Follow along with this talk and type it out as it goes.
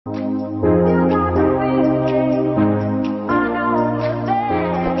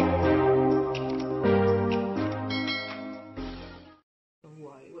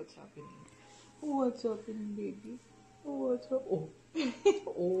sarap. Oh.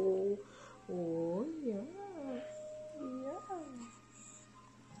 Oh. Oh, yeah. Yeah.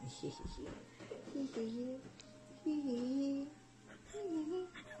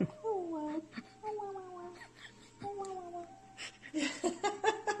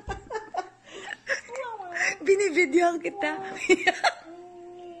 Binibidyoan kita.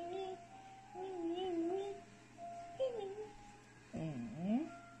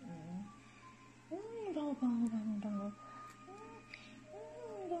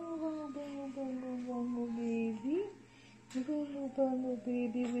 Bango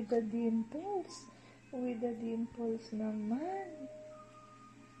baby with the dimples. With the dimples naman.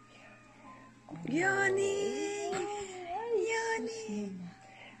 Yawning! Yawning!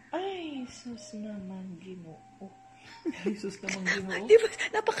 Ay, sus naman, Ginoo. Ay, sus naman, Ginoo. Diba?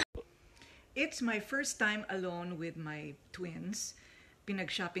 It's my first time alone with my twins.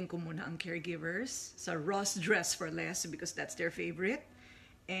 Pinag-shopping ko muna ang caregivers sa Ross Dress for Less because that's their favorite.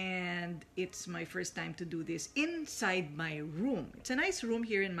 And it's my first time to do this inside my room. It's a nice room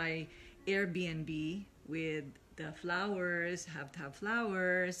here in my Airbnb with the flowers, have to have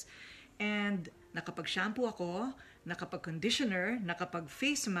flowers. And nakapag-shampoo ako, nakapag-conditioner,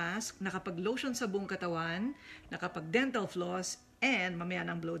 nakapag-face mask, nakapag-lotion sa buong katawan, nakapag-dental floss, and mamaya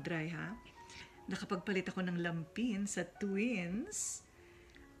ng blow dry ha. Nakapagpalit ako ng lampin sa twins.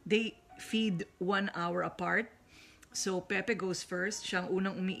 They feed 1 hour apart. So, Pepe goes first. Siya ang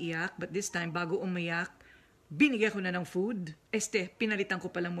unang umiiyak. But this time, bago umiyak, binigyan ko na ng food. Pinalitan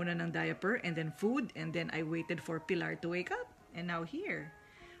ko pala muna ng diaper and then food. And then I waited for Pilar to wake up. And now here.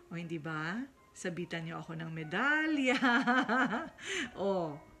 O, hindi ba? Sabitan niyo ako ng medalya.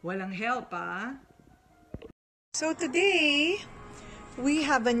 Oh, walang help, ah. So, today, we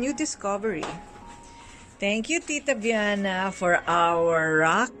have a new discovery. Thank you, Tita Biana, for our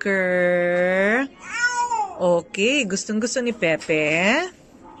rocker. Okay, gustong-gusto ni Pepe.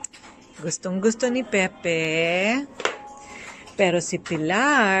 Gustong-gusto ni Pepe. Pero si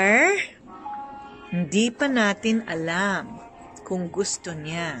Pilar, hindi pa natin alam kung gusto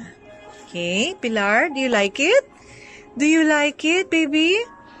niya. Okay, Pilar, do you like it? Do you like it, baby?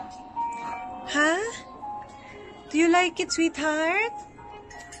 Huh? Do you like it, sweetheart?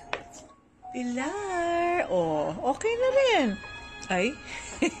 Pilar. Oh, okay na rin. Ay.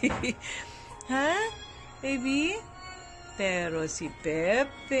 Ha? Baby? Pero si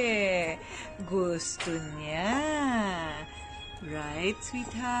Pepe, gusto niya. Right,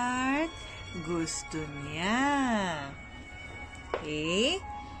 sweetheart? Gusto niya. Okay?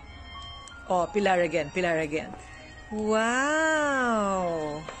 Oh, Pilar again, Pilar again.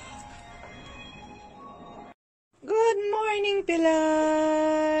 Wow! Good morning,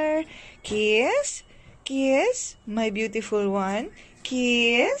 Pilar! Kiss? Kiss, my beautiful one.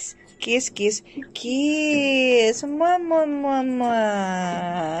 Kiss? Kiss, kiss, kiss. Mama,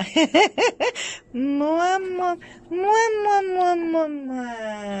 mama. Mama, mama, mama.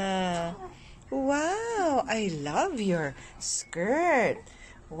 Wow, I love your skirt.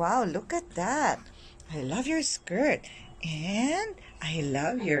 Wow, look at that. I love your skirt. And I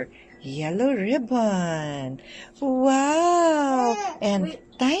love your yellow ribbon. Wow. And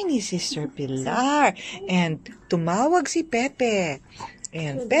tiny sister Pilar. And tumawag si Pepe.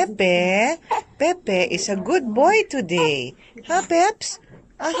 And Pepe is a good boy today. Ha, Peps?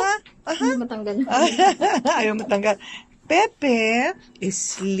 Aha, aha. Matanggal. Ayaw matanggal. Pepe is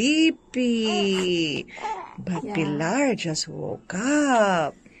sleepy. But yeah. Pilar just woke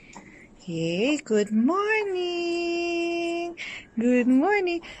up. Hey, good morning. Good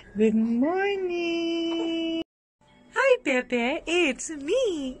morning. Good morning. Hi, Pepe. It's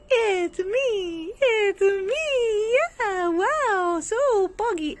me. It's me. It's me. Yeah, wow. So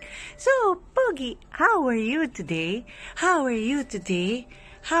poggy. So poggy. How are you today? How are you today?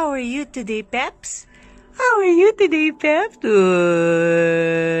 How are you today, Peps? How are you today, Pep?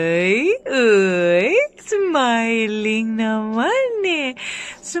 Uy, uy. Smiling naman eh.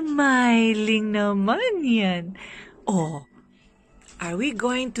 Smiling naman yan. Oh, are we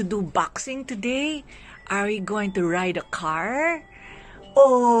going to do boxing today? Are we going to ride a car?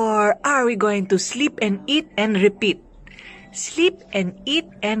 Or are we going to sleep and eat and repeat? Sleep and eat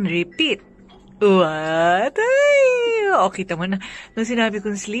and repeat. What? Ay, oh, kita mo na. Nung sinabi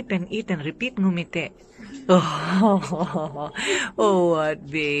kong sleep and eat and repeat, ngumiti. Oh, oh, what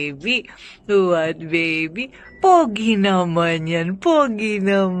baby? What baby? Pogi naman yan. Pogi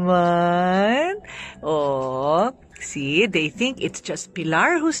naman. Oh, see, they think it's just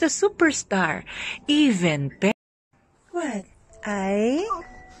Pilar who's a superstar. Even Pepe. What? I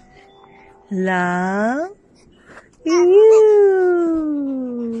love you.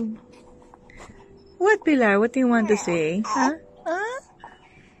 What, Pilar? What do you want to say? Huh? Huh?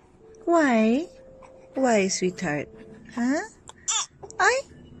 Why? Why, sweetheart? Huh? Ay?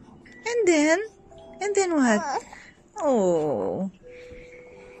 And then? And then what? Oh.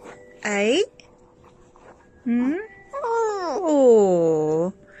 Ay? Hmm? Oh.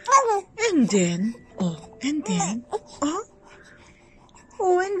 And then? Oh, and then? Oh?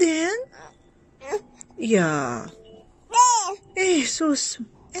 Oh, and then? Yeah. Eh, sus.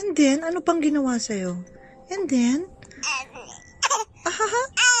 And then, ano pang ginawa sa'yo? And then? Ahaha.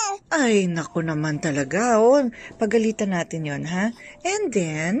 Ay, naku naman talaga. Oh, pagalitan natin yon, ha? And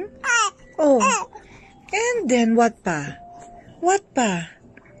then? Oh. And then, what pa? What pa?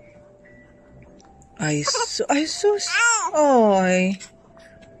 Ay, sus. Oy.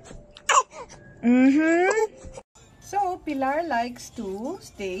 So, Pilar likes to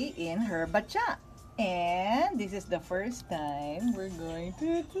stay in her batya. And this is the first time we're going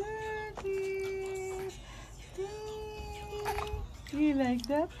to do this. You like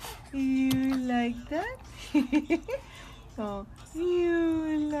that? You like that? Oh,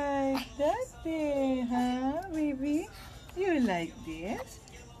 you like that there, huh, baby? You like this,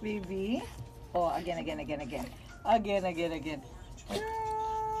 baby? Oh, again. Again.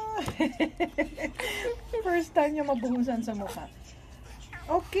 First time niya mabuhusan sa mukha.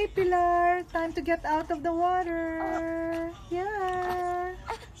 Okay, Pilar, time to get out of the water. Yeah.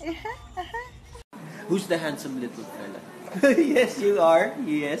 Who's the handsome little fella? Yes, you are.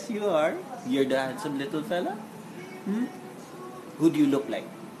 Yes, you are. You're the handsome little fella? Who do you look like?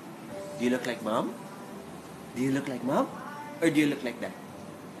 Do you look like mom? Do you look like mom? Or do you look like dad?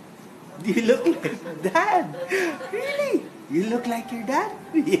 Do you look like dad? Really? You look like your dad?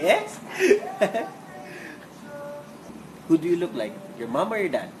 Yes. Who do you look like? Your mom or your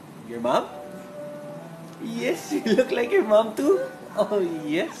dad? Your mom? Yes, you look like your mom too? Oh,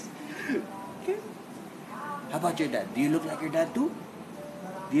 yes. Okay. How about your dad? Do you look like your dad too?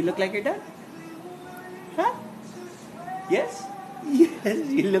 Do you look like your dad? Huh? Yes? Yes,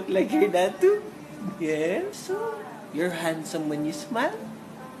 you look like your dad too? Yes. So, you're handsome when you smile?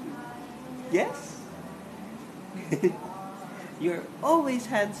 Yes? You're always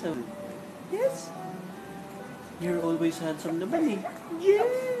handsome. Yes? You're always handsome naman eh.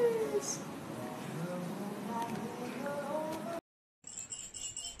 Yes!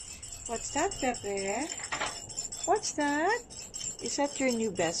 What's that, Pepe? What's that? Is that your new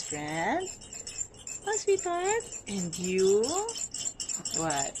best friend? Oh, sweetheart. And you?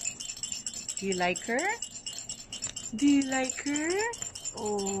 What? Do you like her? Do you like her?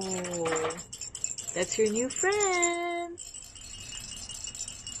 Oh, that's your new friend.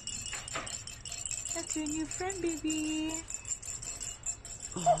 That's your new friend, baby.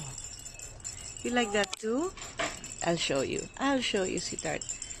 Oh, you like that too? I'll show you. I'll show you, sweetheart.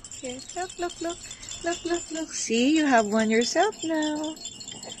 Here, look. See, you have one yourself now.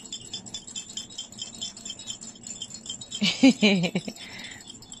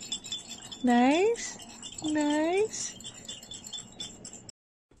 Nice.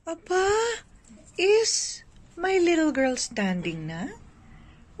 Papa, is my little girl standing na?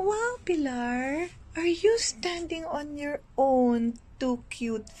 Wow, Pilar, are you standing on your own two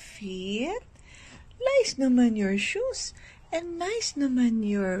cute feet? Nice naman your shoes, and nice naman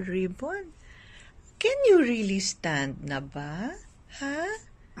your ribbon. Can you really stand na ba? Huh?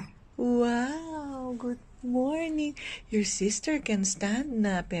 Wow, good morning. Your sister can stand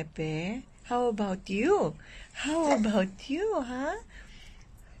na, Pepe. How about you? Huh?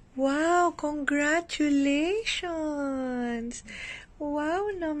 Wow, congratulations! Wow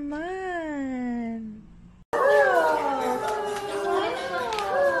naman!